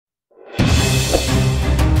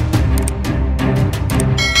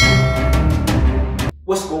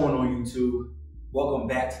What's going on, YouTube? Welcome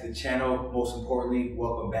back to the channel. Most importantly,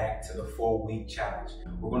 welcome back to the 4-week challenge.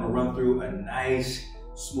 We're going to run through a nice,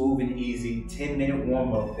 smooth and easy 10-minute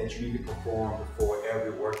warm-up that you need to perform before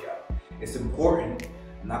every workout. It's important.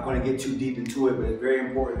 I'm not going to get too deep into it, but it's very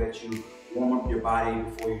important that you warm up your body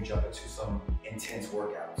before you jump into some intense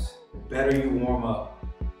workouts. The better you warm up,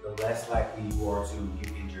 the less likely you are to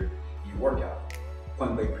get injured in your workout.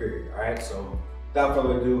 Point blank period. All right, so without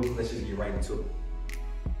further ado, let's just get right into it.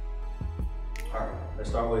 All right, let's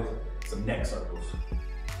start with some neck circles.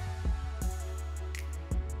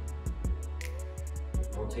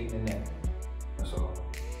 Rotating the neck, that's all.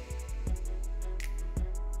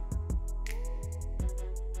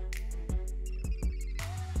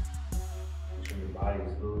 Make sure your body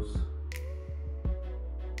is loose.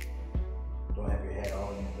 Don't have your head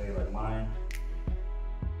all in the way like mine.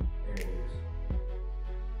 There it is.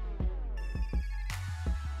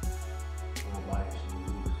 Whole body should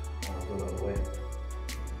be loose. I want to go the other way.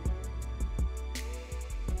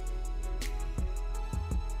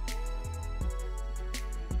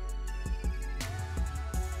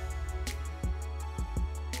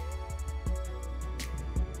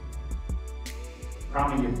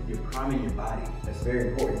 You're priming your body. That's very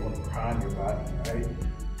important. You want to prime your body, right?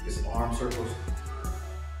 Get some arm circles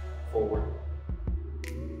forward.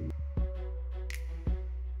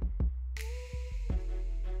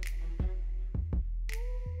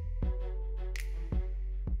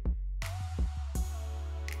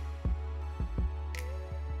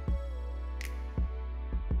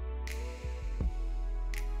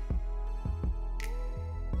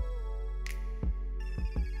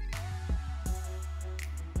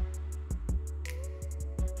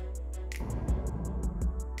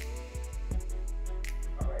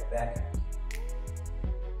 Back.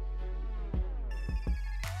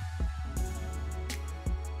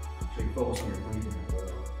 So you focus on your breathing as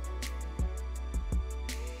well.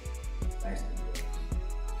 Nice and good.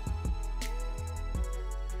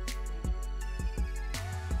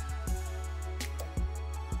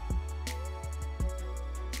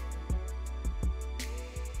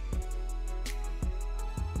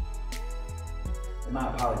 And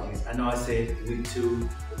my apologies. I know I said week 2,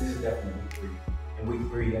 but this is definitely week 3. In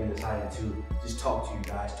week 3, I decided to just talk to you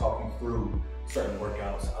guys, talk you through certain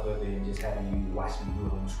workouts other than just having you watch me do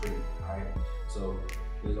it on the screen, all right? So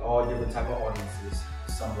there's all different type of audiences.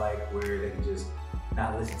 Some like where they can just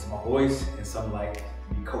not listen to my voice, and some like to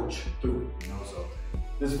be coached through it, you know? So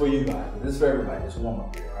this is for you guys, but this is for everybody. Just warm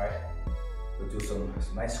up here, all right? We'll do some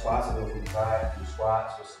nice squats. I'll go from the side, do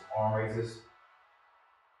squats with some arm raises.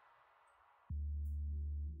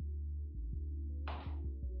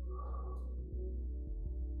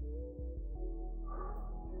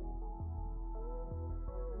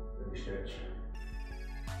 Stretch.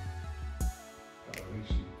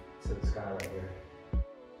 Reach to the sky right there. To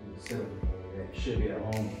the ceiling. You should be at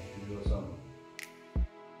home to do something.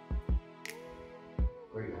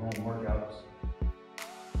 Great home workouts.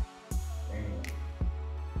 Anyway.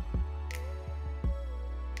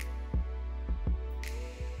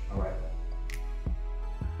 All right.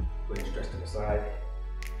 Go ahead and stretch to the side.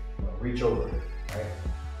 Reach over, right?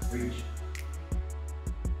 Reach.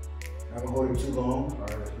 Not gonna hold it too long. All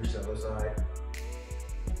right, let's reach to the other side.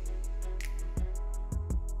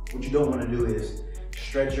 What you don't want to do is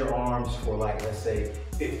stretch your arms for like, let's say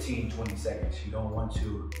 15-20 seconds. You don't want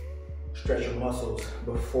to stretch your muscles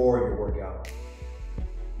before your workout.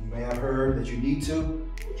 You may have heard that you need to,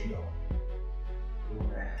 but you don't. You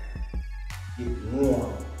want to get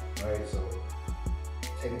warm, right? So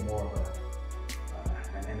take more of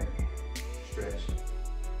a dynamic stretch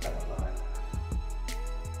type of vibe.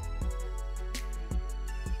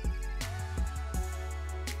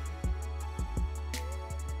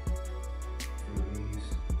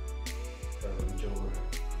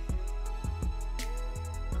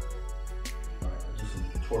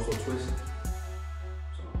 Torso twist,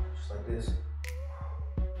 so just like this.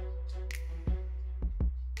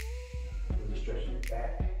 Really stretching it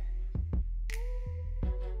back.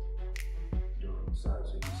 Do it from the side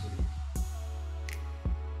so you can see.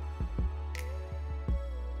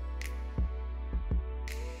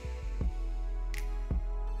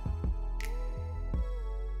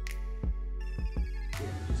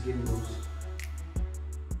 Yeah, just getting loose.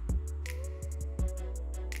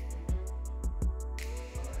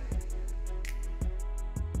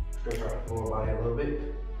 Stretch our lower body a little bit.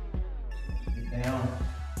 Get down.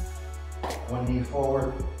 One knee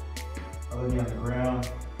forward, other knee on the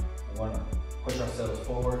ground. We want to push ourselves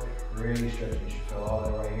forward. Really stretch. You should feel all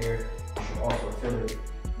that right here. You should also feel it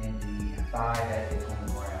in the thigh that is on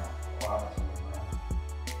the ground. Quad is on the ground.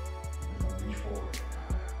 We're going to reach forward.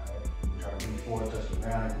 before I touch the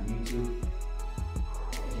ground if you need to.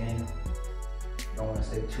 Again, you don't want to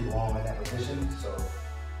stay too long in that position, so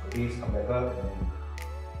release, come back up, and then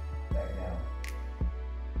back down.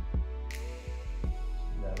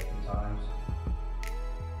 Do that a few times.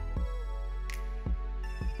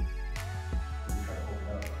 Try to open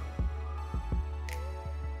up.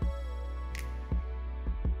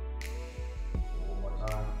 One more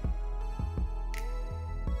time.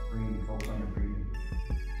 Breathe, focus on your breathing.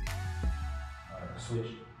 All right,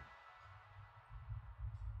 switch.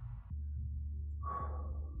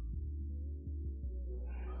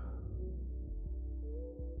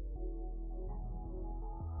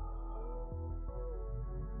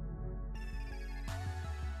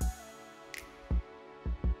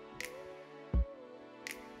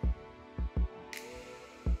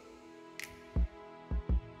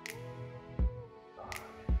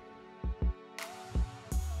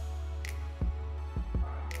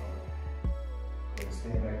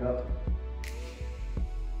 Stand back up.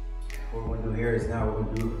 What we're going to do here is now we're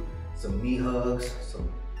going to do some knee hugs, some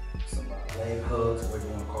leg hugs, whatever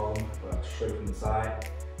you want to call them, but straight from the side.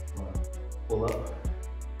 I'm going to pull up.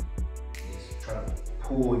 Just try to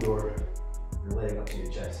pull your leg up to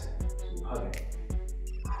your chest. So you're hugging.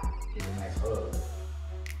 Give it a nice hug.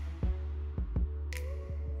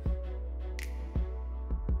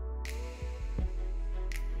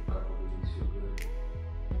 A couple of these feel good.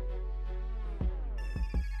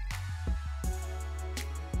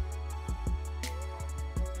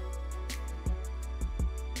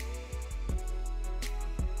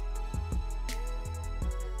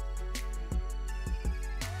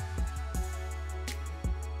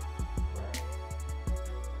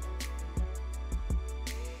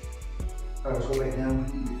 All right, let's go back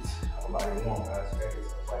down. Our body warm, guys. Okay,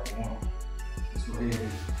 it's body warm. Let's go ahead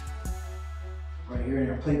and right here in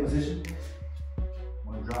your plank position.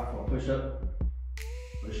 I'm gonna drop for a push up.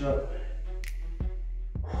 Push up.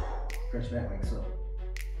 Stretch back like so.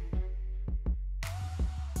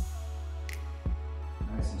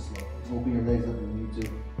 Nice and slow. Open your legs up if you need to.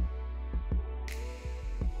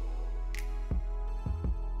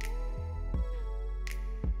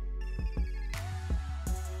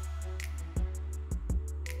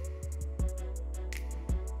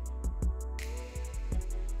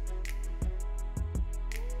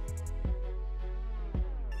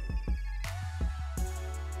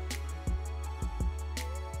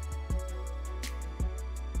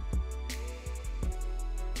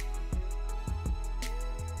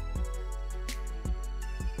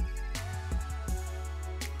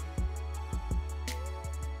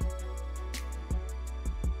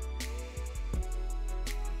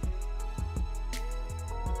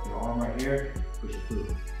 Arm right here, push it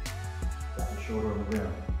through. Got the shoulder on the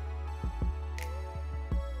ground.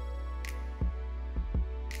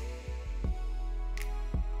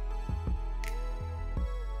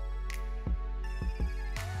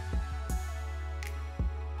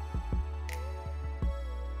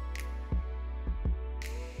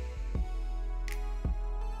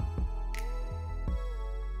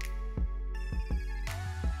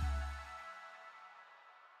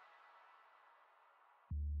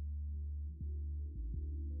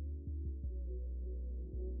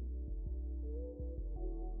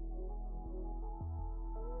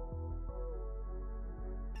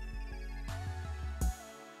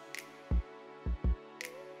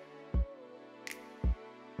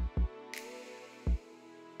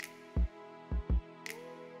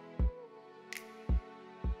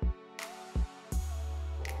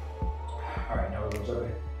 All right, now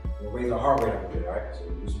we'll raise our heart rate up a bit, all right? So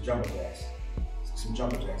we'll do some jumper jacks. Let's get some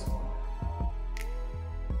jumper jacks on.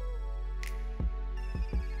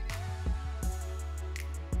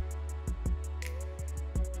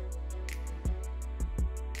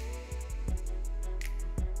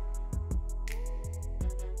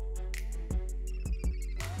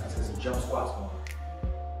 Let's get some jump squats going.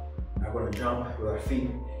 Now we're gonna jump with our feet,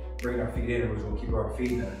 bring our feet in, and we're just gonna keep our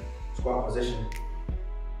feet in a squat position.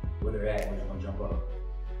 Where they're at, we're just gonna jump up.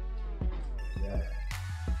 Yeah.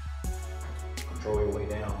 Control your way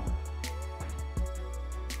down.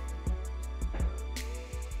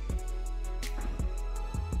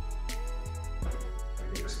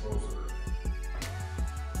 Get explosive.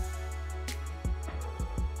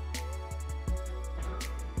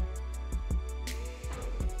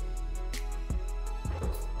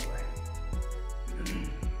 All right.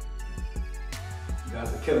 You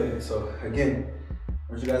guys are killing it. So again,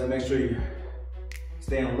 I want you guys to make sure you're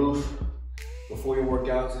staying loose before your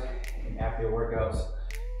workouts and after your workouts,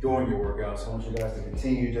 during your workouts. I want you guys to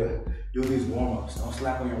continue to do these warm-ups. Don't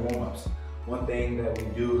slack on your warm-ups. One thing that we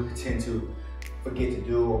do tend to forget to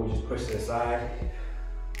do or we just push to the side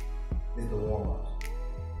is the warm-ups.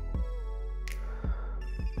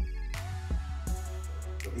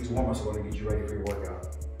 So these warm-ups are going to get you ready for your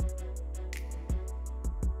workout.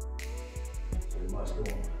 So we must do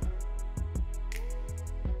them.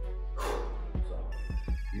 So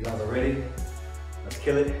you guys are ready? Let's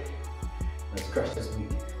kill it. Let's crush this week.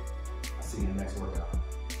 I'll see you in the next workout.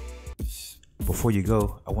 Before you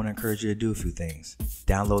go, I want to encourage you to do a few things.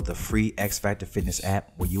 Download the free XFACTOR Fitness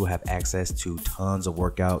app where you will have access to tons of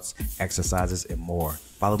workouts, exercises, and more.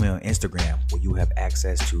 Follow me on Instagram where you have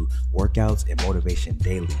access to workouts and motivation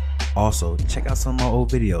daily. Also, check out some of my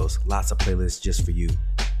old videos, lots of playlists just for you.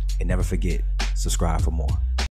 And never forget, subscribe for more.